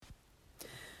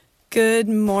Good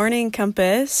morning,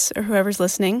 Compass, or whoever's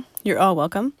listening. You're all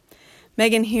welcome.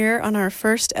 Megan here on our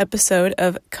first episode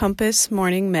of Compass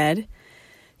Morning Med.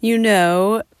 You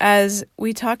know, as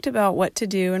we talked about what to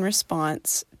do in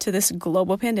response to this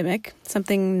global pandemic,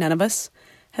 something none of us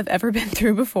have ever been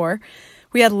through before,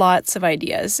 we had lots of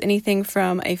ideas. Anything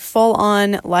from a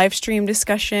full-on live stream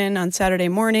discussion on Saturday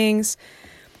mornings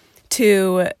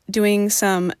to doing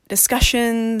some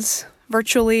discussions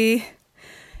virtually,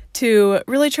 to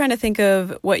really trying to think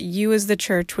of what you as the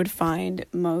church would find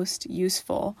most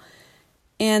useful.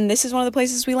 And this is one of the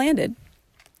places we landed.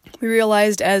 We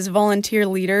realized as volunteer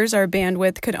leaders, our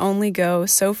bandwidth could only go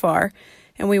so far,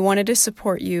 and we wanted to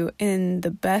support you in the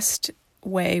best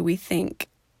way we think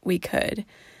we could,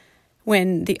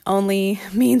 when the only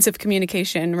means of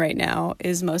communication right now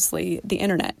is mostly the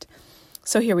internet.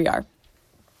 So here we are.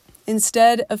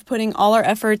 Instead of putting all our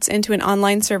efforts into an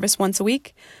online service once a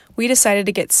week, we decided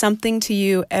to get something to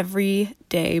you every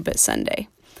day but Sunday.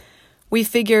 We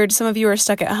figured some of you are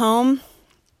stuck at home.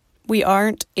 We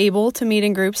aren't able to meet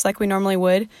in groups like we normally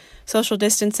would. Social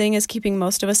distancing is keeping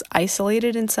most of us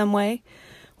isolated in some way.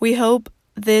 We hope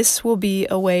this will be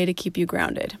a way to keep you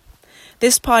grounded.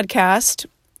 This podcast,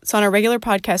 it's on our regular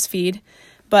podcast feed,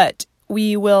 but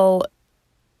we will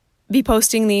be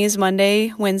posting these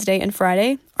Monday, Wednesday, and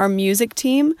Friday. Our music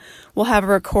team will have a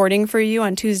recording for you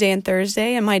on Tuesday and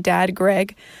Thursday, and my dad,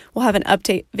 Greg, will have an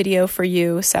update video for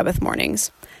you Sabbath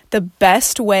mornings. The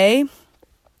best way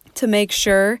to make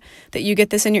sure that you get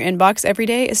this in your inbox every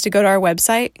day is to go to our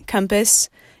website,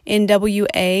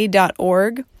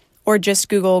 compassnwa.org, or just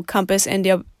Google Compass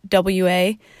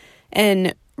NWA,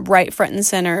 and right front and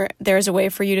center, there's a way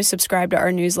for you to subscribe to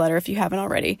our newsletter if you haven't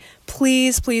already.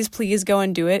 Please, please, please go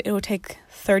and do it. It will take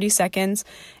 30 seconds,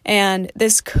 and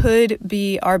this could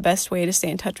be our best way to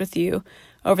stay in touch with you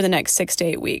over the next 6 to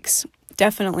 8 weeks.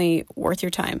 Definitely worth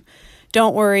your time.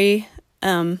 Don't worry,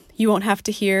 you won't have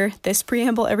to hear this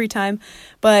preamble every time,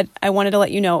 but I wanted to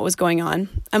let you know what was going on.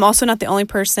 I'm also not the only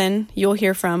person you'll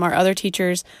hear from. Our other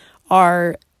teachers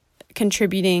are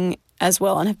contributing as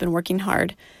well and have been working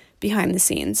hard behind the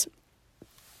scenes.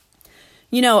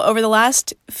 You know, over the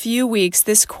last few weeks,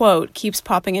 this quote keeps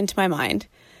popping into my mind.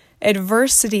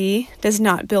 Adversity does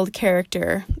not build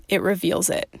character, it reveals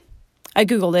it. I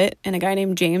Googled it, and a guy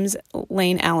named James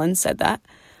Lane Allen said that.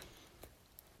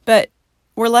 But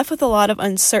we're left with a lot of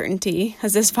uncertainty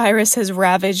as this virus has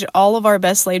ravaged all of our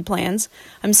best laid plans.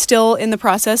 I'm still in the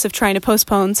process of trying to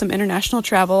postpone some international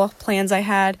travel plans I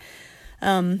had.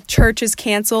 Church is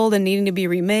canceled and needing to be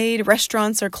remade.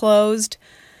 Restaurants are closed.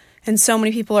 And so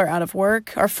many people are out of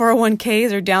work. Our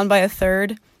 401ks are down by a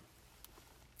third.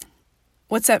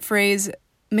 What's that phrase?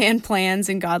 Man plans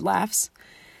and God laughs.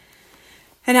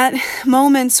 And at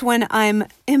moments when I'm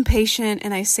impatient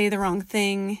and I say the wrong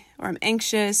thing, or I'm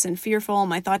anxious and fearful,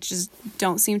 my thoughts just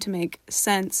don't seem to make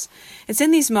sense. It's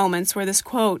in these moments where this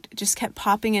quote just kept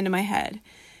popping into my head.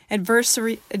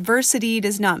 Adversity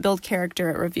does not build character,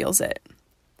 it reveals it.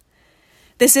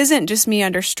 This isn't just me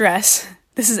under stress.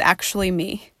 This is actually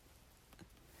me.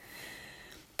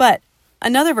 But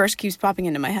another verse keeps popping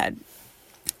into my head.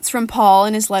 It's from Paul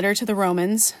in his letter to the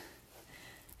Romans.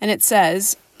 And it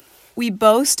says, "We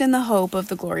boast in the hope of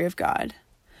the glory of God.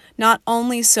 Not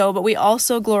only so, but we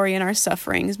also glory in our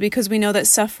sufferings, because we know that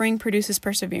suffering produces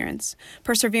perseverance.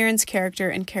 Perseverance, character,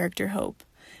 and character, hope.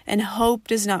 And hope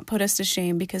does not put us to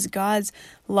shame, because God's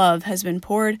love has been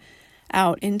poured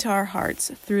out into our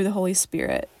hearts through the Holy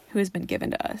Spirit who has been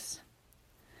given to us."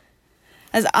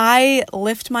 As I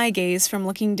lift my gaze from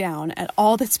looking down at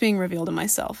all that's being revealed in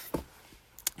myself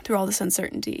through all this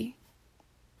uncertainty,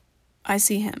 I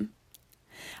see him.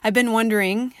 I've been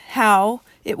wondering how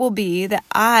it will be that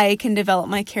I can develop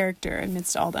my character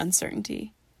amidst all the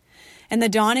uncertainty. And the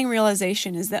dawning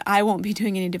realization is that I won't be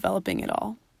doing any developing at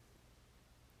all.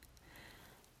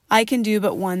 I can do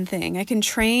but one thing. I can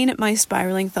train my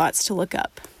spiraling thoughts to look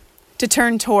up, to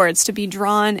turn towards, to be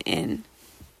drawn in.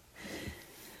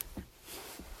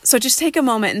 So just take a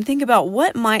moment and think about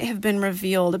what might have been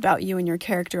revealed about you and your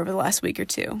character over the last week or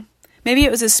two. Maybe it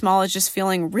was as small as just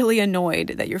feeling really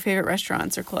annoyed that your favorite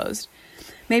restaurants are closed.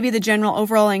 Maybe the general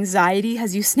overall anxiety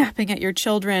has you snapping at your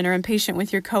children or impatient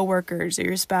with your coworkers or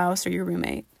your spouse or your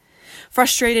roommate.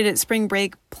 Frustrated at spring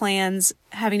break plans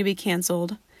having to be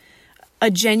canceled. A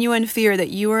genuine fear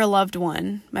that you or a loved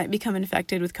one might become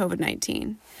infected with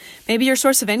COVID-19. Maybe your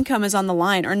source of income is on the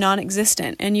line or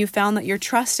non-existent, and you found that your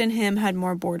trust in him had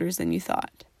more borders than you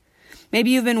thought.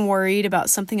 Maybe you've been worried about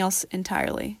something else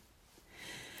entirely.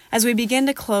 As we begin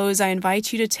to close, I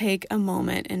invite you to take a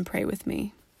moment and pray with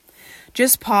me.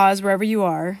 Just pause wherever you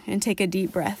are and take a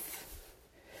deep breath.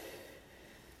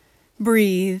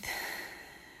 Breathe.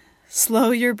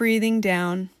 Slow your breathing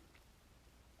down.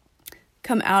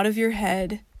 Come out of your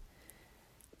head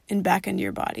and back into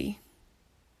your body.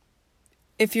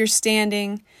 If you're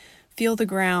standing, feel the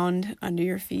ground under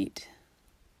your feet.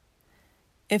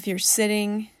 If you're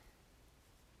sitting,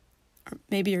 or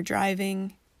maybe you're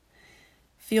driving,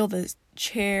 feel the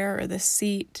chair or the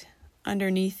seat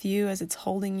underneath you as it's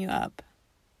holding you up.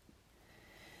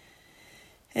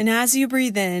 And as you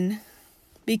breathe in,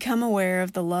 become aware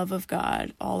of the love of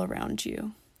God all around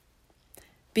you,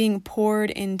 being poured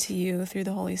into you through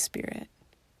the Holy Spirit.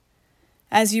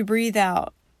 As you breathe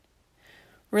out,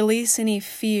 release any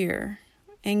fear,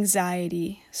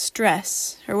 anxiety,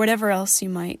 stress, or whatever else you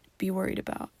might be worried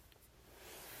about.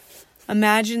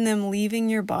 Imagine them leaving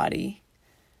your body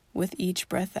with each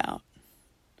breath out.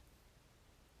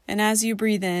 And as you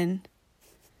breathe in,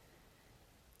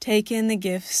 take in the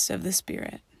gifts of the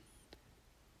Spirit: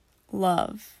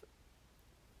 love,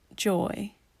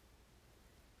 joy,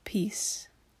 peace.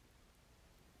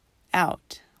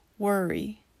 Out,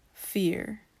 worry,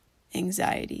 fear,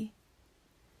 anxiety.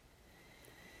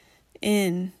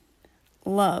 In,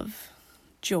 love,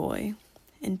 joy,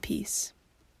 and peace.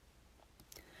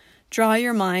 Draw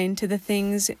your mind to the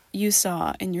things you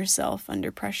saw in yourself under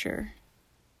pressure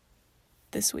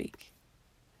this week.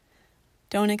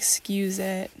 Don't excuse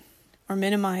it or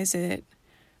minimize it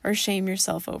or shame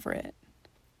yourself over it.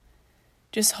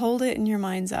 Just hold it in your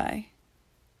mind's eye.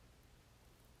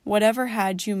 Whatever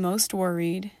had you most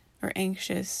worried or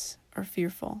anxious or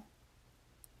fearful.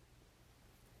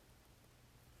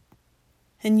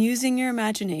 And using your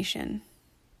imagination,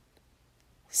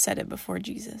 set it before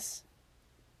Jesus.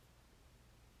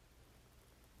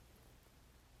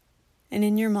 And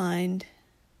in your mind,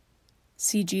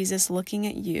 see Jesus looking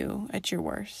at you at your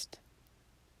worst.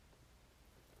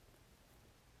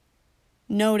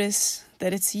 Notice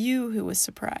that it's you who was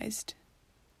surprised,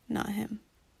 not him.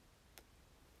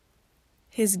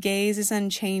 His gaze is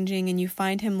unchanging, and you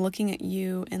find him looking at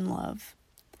you in love,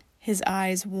 his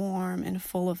eyes warm and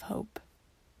full of hope.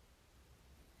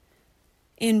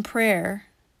 In prayer,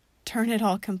 turn it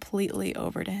all completely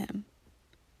over to him.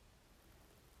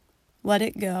 Let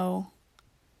it go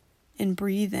and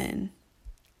breathe in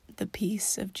the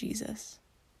peace of Jesus.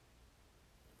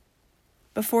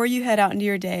 Before you head out into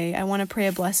your day, I want to pray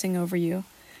a blessing over you,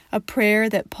 a prayer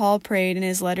that Paul prayed in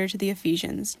his letter to the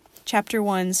Ephesians, chapter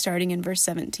 1, starting in verse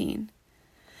 17.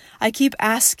 I keep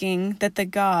asking that the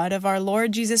God of our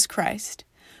Lord Jesus Christ,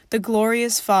 the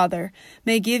glorious Father,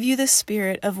 may give you the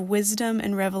spirit of wisdom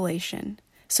and revelation,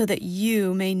 so that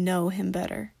you may know him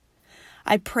better.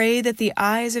 I pray that the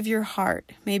eyes of your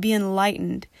heart may be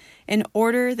enlightened, in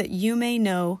order that you may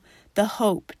know the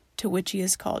hope to which he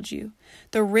has called you,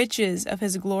 the riches of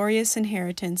his glorious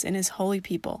inheritance in his holy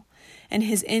people, and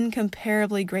his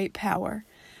incomparably great power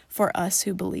for us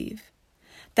who believe.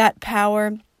 That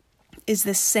power is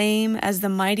the same as the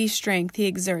mighty strength he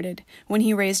exerted when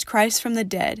he raised Christ from the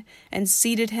dead and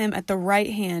seated him at the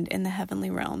right hand in the heavenly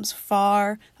realms,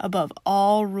 far above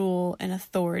all rule and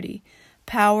authority,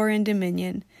 power and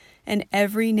dominion, and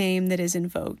every name that is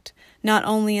invoked, not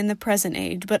only in the present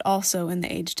age, but also in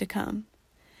the age to come.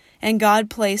 And God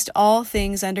placed all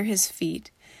things under his feet,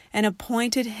 and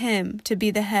appointed him to be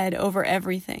the head over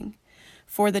everything,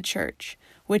 for the church,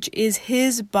 which is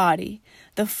his body,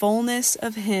 the fullness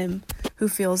of him who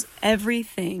fills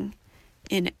everything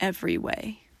in every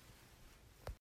way.